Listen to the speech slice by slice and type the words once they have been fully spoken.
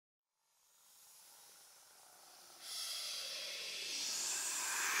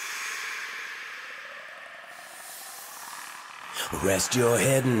Rest your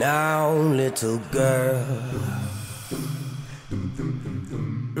head now, little girl.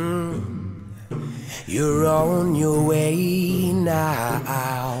 You're on your way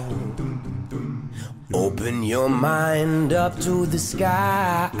now. Open your mind up to the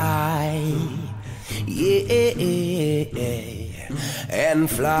sky, yeah, and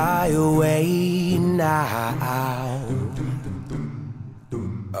fly away now.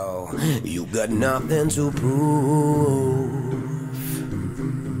 Oh, you got nothing to prove.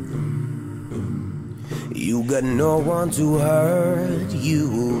 You got no one to hurt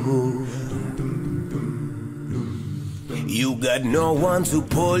you. You got no one to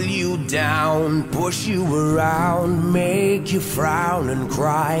pull you down, push you around, make you frown and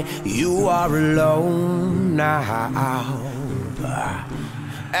cry. You are alone now.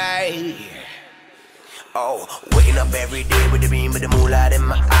 Hey. Oh, waking up every day with the beam of the moonlight in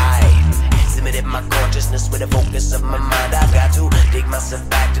my eyes. Submitted my consciousness with the focus of my mind. I've got to dig myself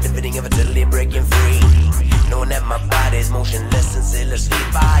back to the beginning of it till they're breaking free. Knowing that my body's motionless and still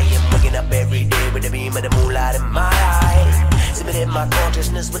asleep. I am waking up every day with the beam of the moonlight in my eyes. Submitted my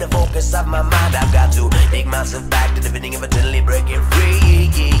consciousness with the focus of my mind. I've got to dig myself back to the beginning of it till they're breaking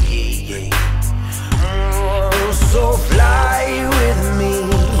free. So fly with me.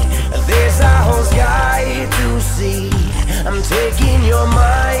 There's a whole sky to see. I'm taking your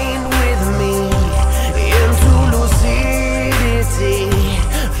mind with me into lucidity,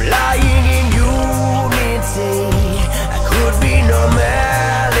 flying in unity. I could be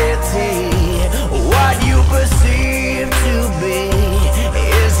normality. What you perceive to be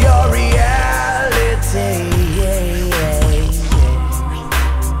is your reality.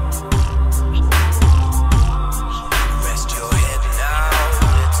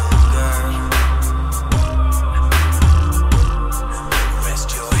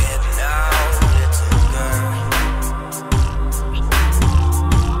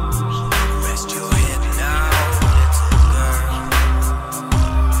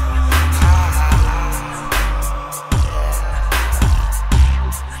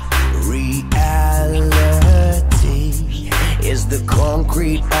 The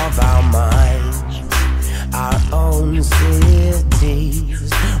concrete of our minds, our own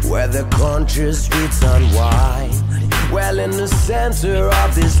cities, where the conscious streets unwind. Well, in the center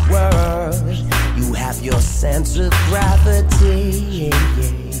of this world, you have your center of gravity.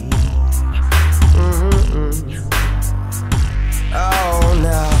 Oh,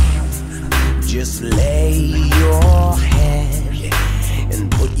 now just lay your head and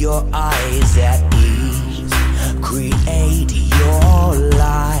put your eyes at ease. Create your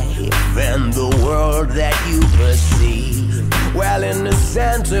life and the world that you perceive. Well, in the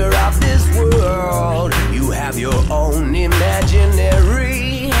center of this world, you have your own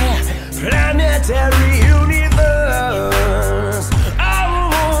imaginary planetary universe.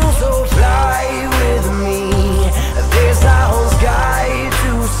 Oh, so fly with me. There's a whole sky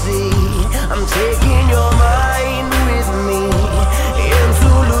to see. I'm taking your mind with me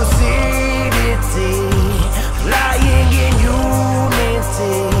into lucidity, flying in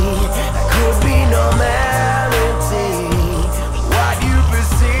unity. I could be normality. What you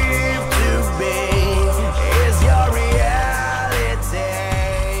perceive to be is your reality.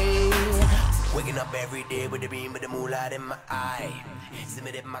 Waking up every day with the beam of the moonlight in my eye.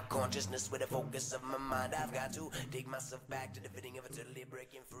 Submitted my consciousness with the focus of my mind. I've got to dig myself back to the fitting of it till they're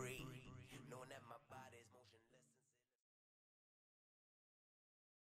breaking free.